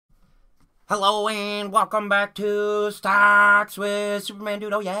Hello and welcome back to Stocks with Superman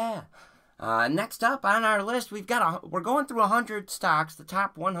Dude. Oh yeah. Next up on our list, we're going through 100 stocks, the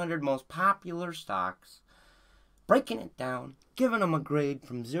top 100 most popular stocks, breaking it down, giving them a grade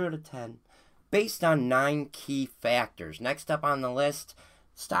from 0 to 10, based on 9 key factors. Next up on the list,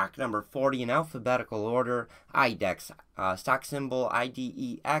 stock number 40 in alphabetical order, IDEX, stock symbol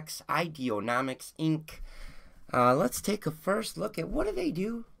IDEX, Ideonomics Inc. Let's take a first look at what do they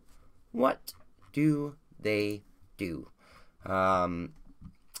do. What do they do? Focus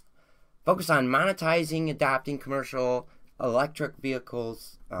on monetizing, adopting commercial electric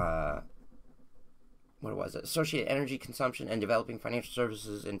vehicles, associated energy consumption, and developing financial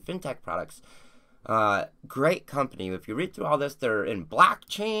services and fintech products. Great company. If you read through all this, they're in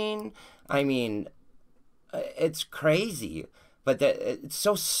blockchain. I mean, it's crazy, but it's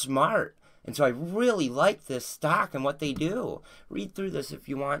so smart. And so I really like this stock and what they do. Read through this if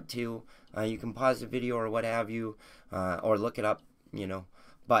you want to. You can pause the video or what have you, or look it up,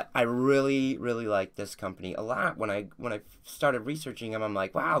 But I really, really like this company a lot. When I started researching them, I'm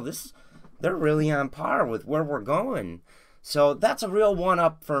like, wow, they're really on par with where we're going. So that's a real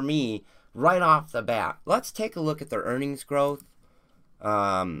one-up for me right off the bat. Let's take a look at their earnings growth.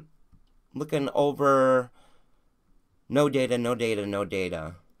 Looking over no data.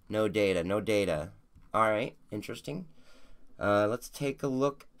 No data. All right, interesting. Let's take a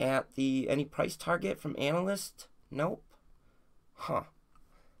look at any price target from analysts. Nope. Huh.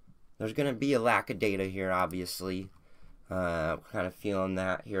 There's going to be a lack of data here, obviously. Kind of feeling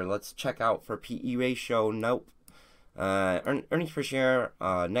that here. Let's check out for PE ratio. Nope. Earnings per share,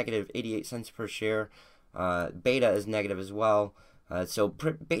 negative 88 cents per share. Beta is negative as well. So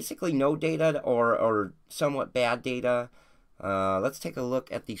basically no data or somewhat bad data. Let's take a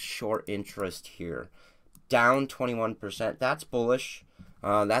look at the short interest here. Down 21%. That's bullish.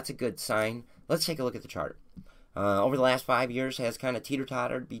 That's a good sign. Let's take a look at the chart. Over the last 5 years has kind of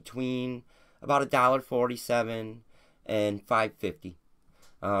teeter-tottered between about $1.47 and $5.50.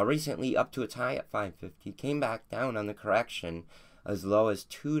 Recently up to its high at $5.50. Came back down on the correction as low as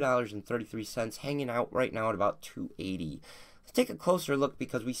 $2.33, hanging out right now at about $2.80. Let's take a closer look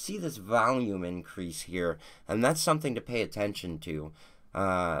because we see this volume increase here, and that's something to pay attention to.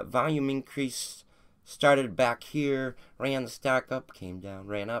 Volume increase started back here, ran the stock up, came down,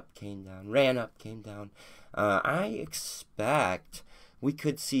 ran up, came down, ran up, came down. I expect we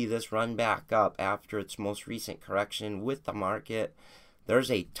could see this run back up after its most recent correction with the market.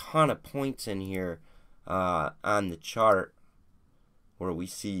 There's a ton of points in here on the chart where we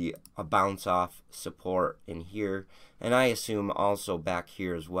see a bounce off support in here, and I assume also back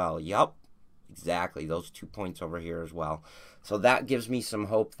here as well. Yup, exactly, those 2 points over here as well. So that gives me some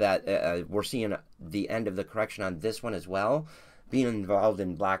hope that we're seeing the end of the correction on this one as well. Being involved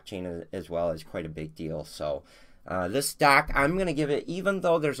in blockchain as well is quite a big deal. So this stock, I'm going to give it, even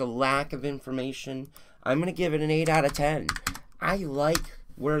though there's a lack of information, I'm going to give it an 8 out of 10. I like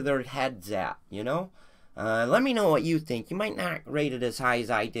where their head's at, Let me know what you think. You might not rate it as high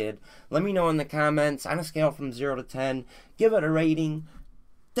as I did. Let me know in the comments on a scale from 0 to 10. Give it a rating.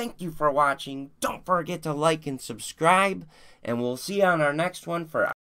 Thank you for watching. Don't forget to like and subscribe. And we'll see you on our next one for